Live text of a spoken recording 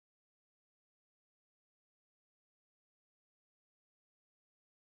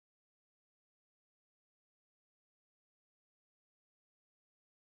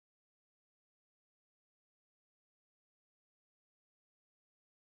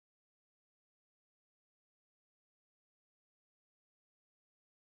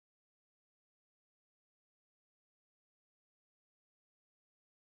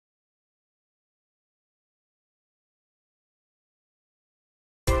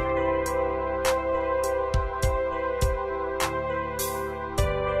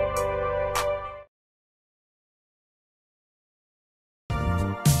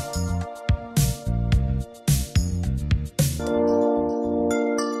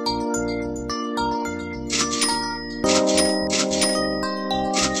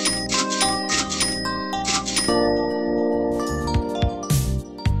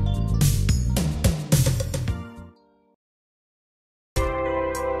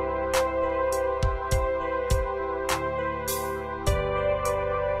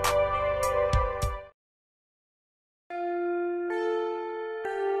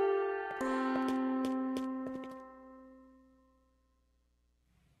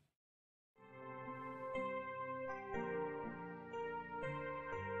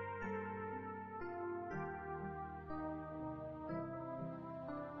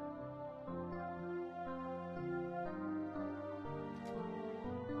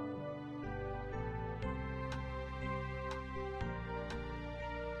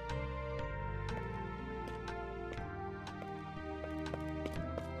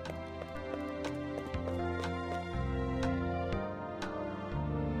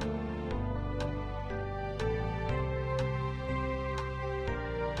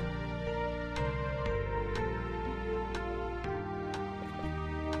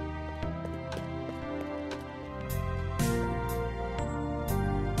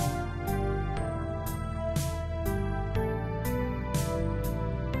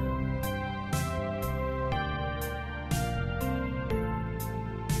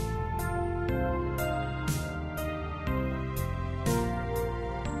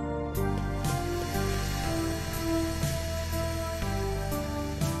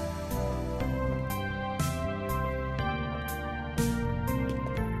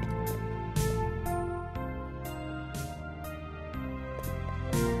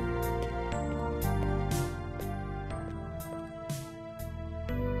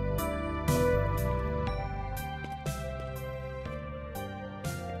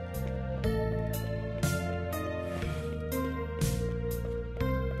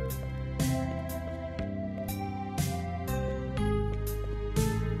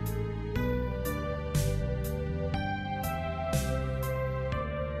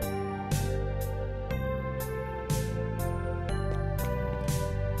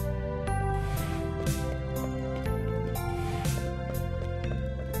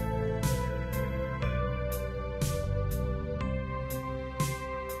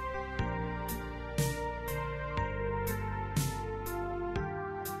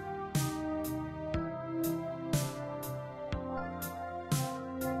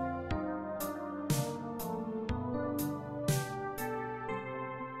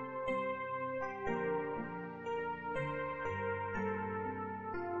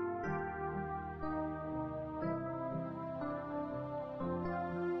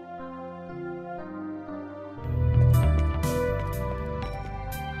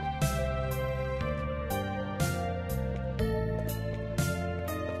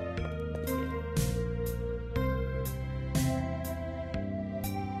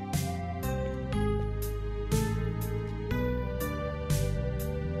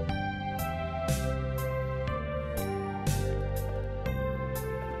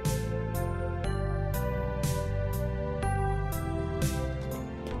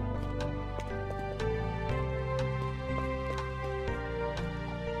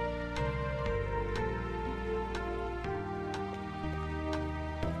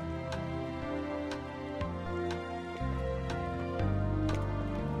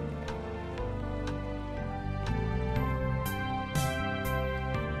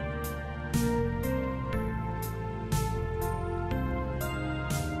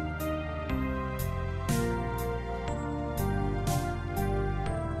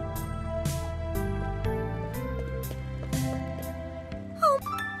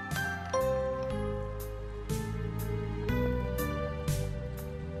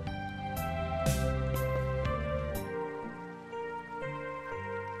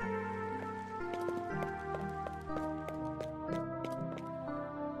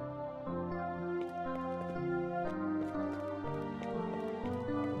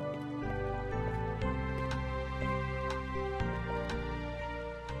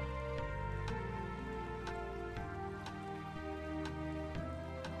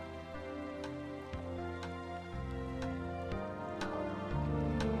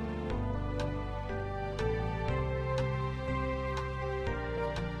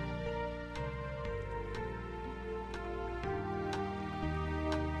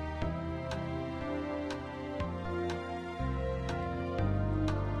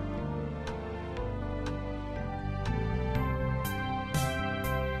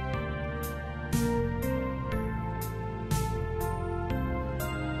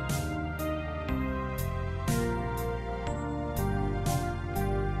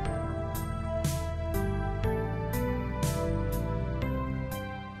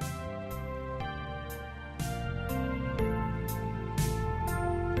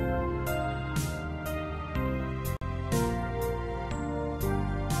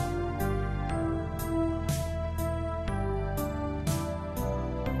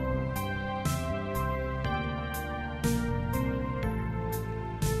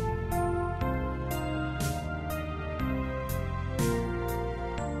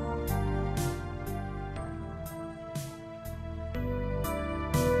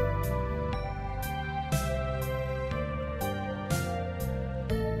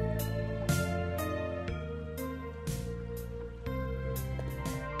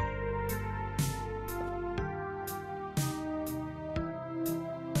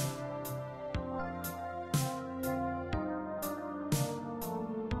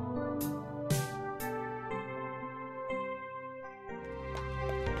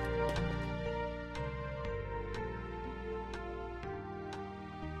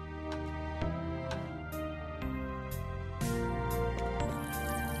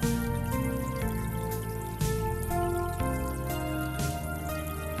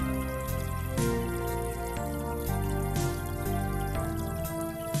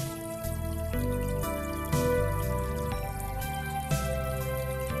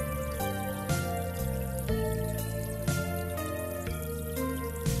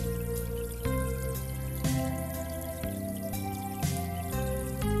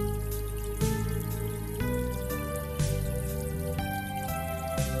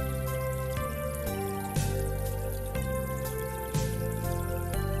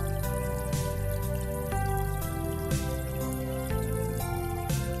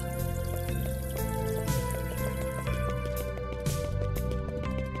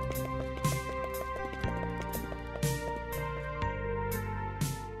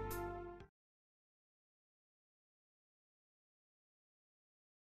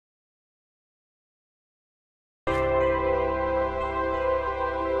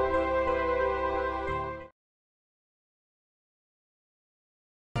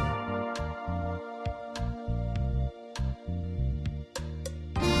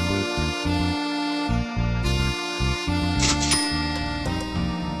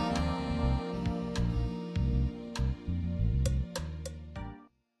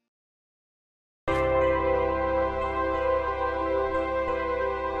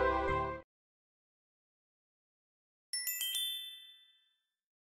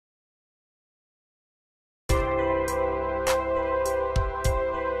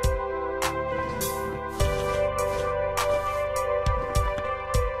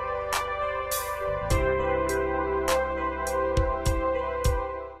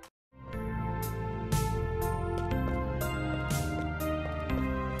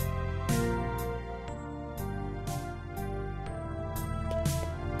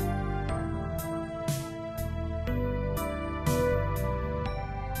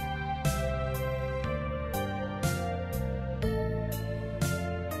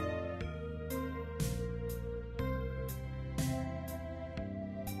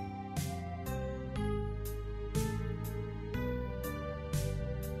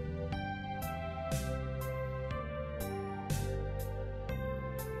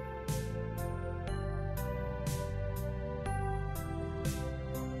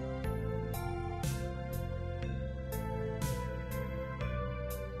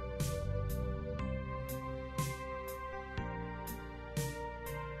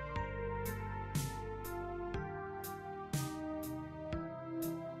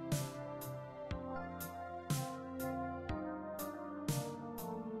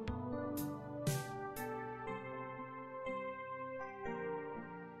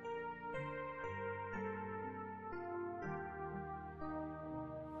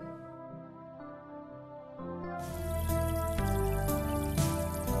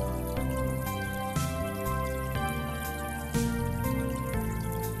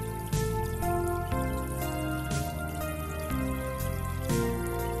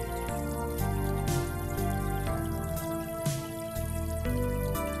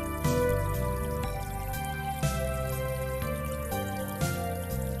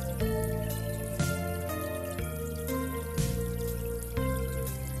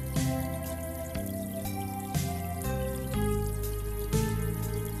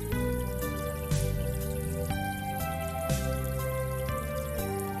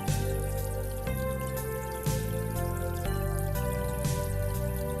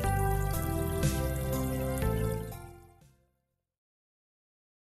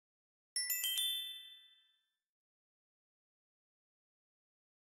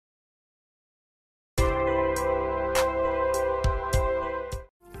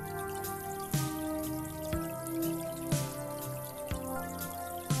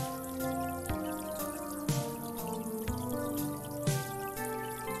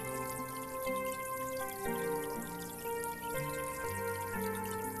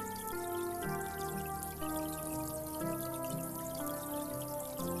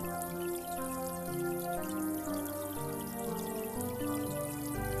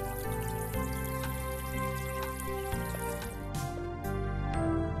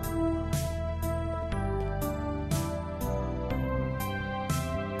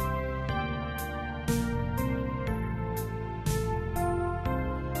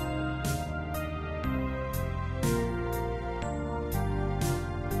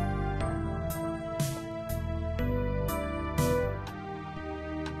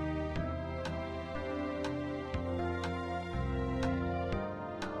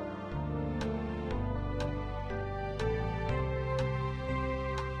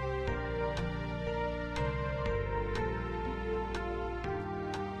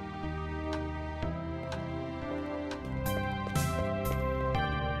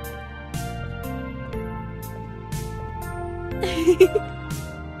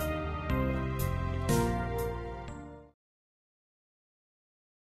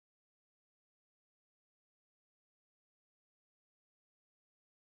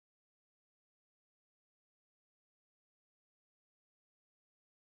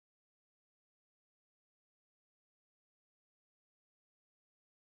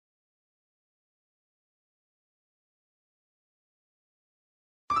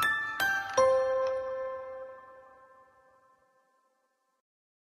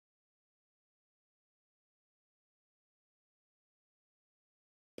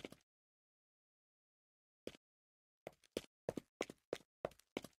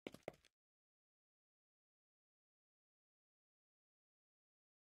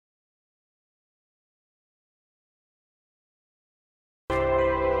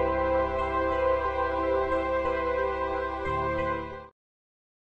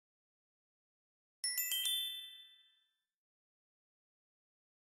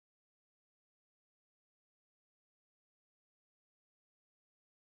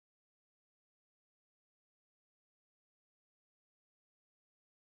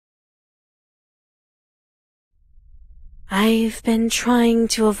I've been trying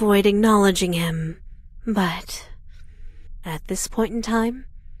to avoid acknowledging him, but at this point in time,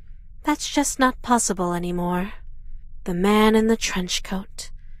 that's just not possible anymore. The man in the trench coat,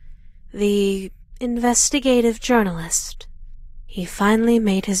 the investigative journalist, he finally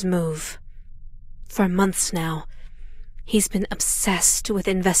made his move. For months now, he's been obsessed with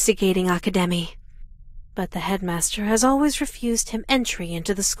investigating Akademi, but the headmaster has always refused him entry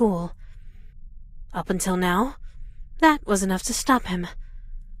into the school. Up until now, that was enough to stop him.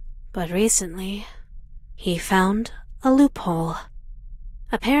 But recently, he found a loophole.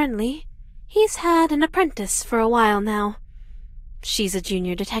 Apparently, he's had an apprentice for a while now. She's a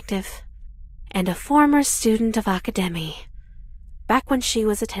junior detective, and a former student of Akademi. Back when she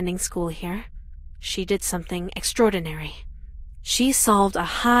was attending school here, she did something extraordinary. She solved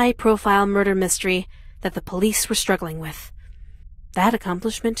a high-profile murder mystery that the police were struggling with. That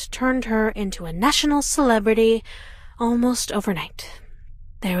accomplishment turned her into a national celebrity almost overnight.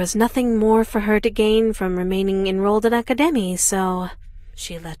 There was nothing more for her to gain from remaining enrolled in Akademi, so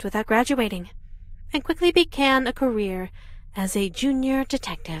she left without graduating, and quickly began a career as a junior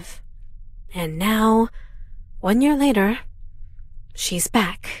detective. And now, 1 year later, she's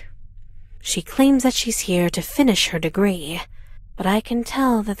back. She claims that she's here to finish her degree, but I can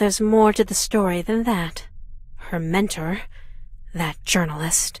tell that there's more to the story than that. Her mentor, that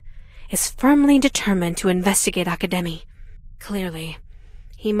journalist, is firmly determined to investigate Akademi. Clearly,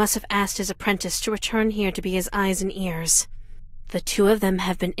 he must have asked his apprentice to return here to be his eyes and ears. The two of them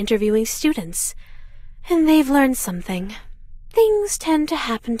have been interviewing students, and they've learned something. Things tend to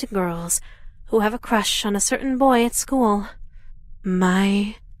happen to girls who have a crush on a certain boy at school.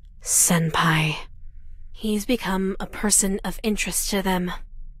 My senpai. He's become a person of interest to them,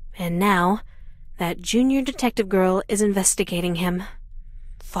 and now that junior detective girl is investigating him,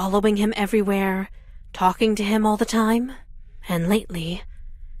 following him everywhere, talking to him all the time, and lately,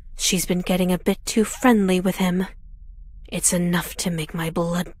 she's been getting a bit too friendly with him. It's enough to make my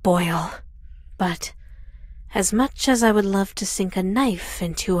blood boil. But as much as I would love to sink a knife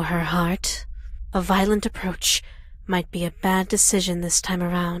into her heart, a violent approach might be a bad decision this time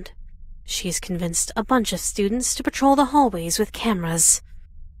around. She's convinced a bunch of students to patrol the hallways with cameras.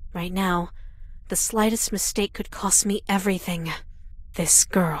 Right now, the slightest mistake could cost me everything. This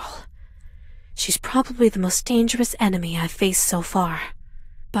girl. She's probably the most dangerous enemy I've faced so far.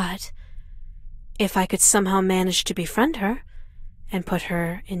 But if I could somehow manage to befriend her and put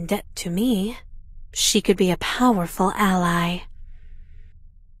her in debt to me, she could be a powerful ally.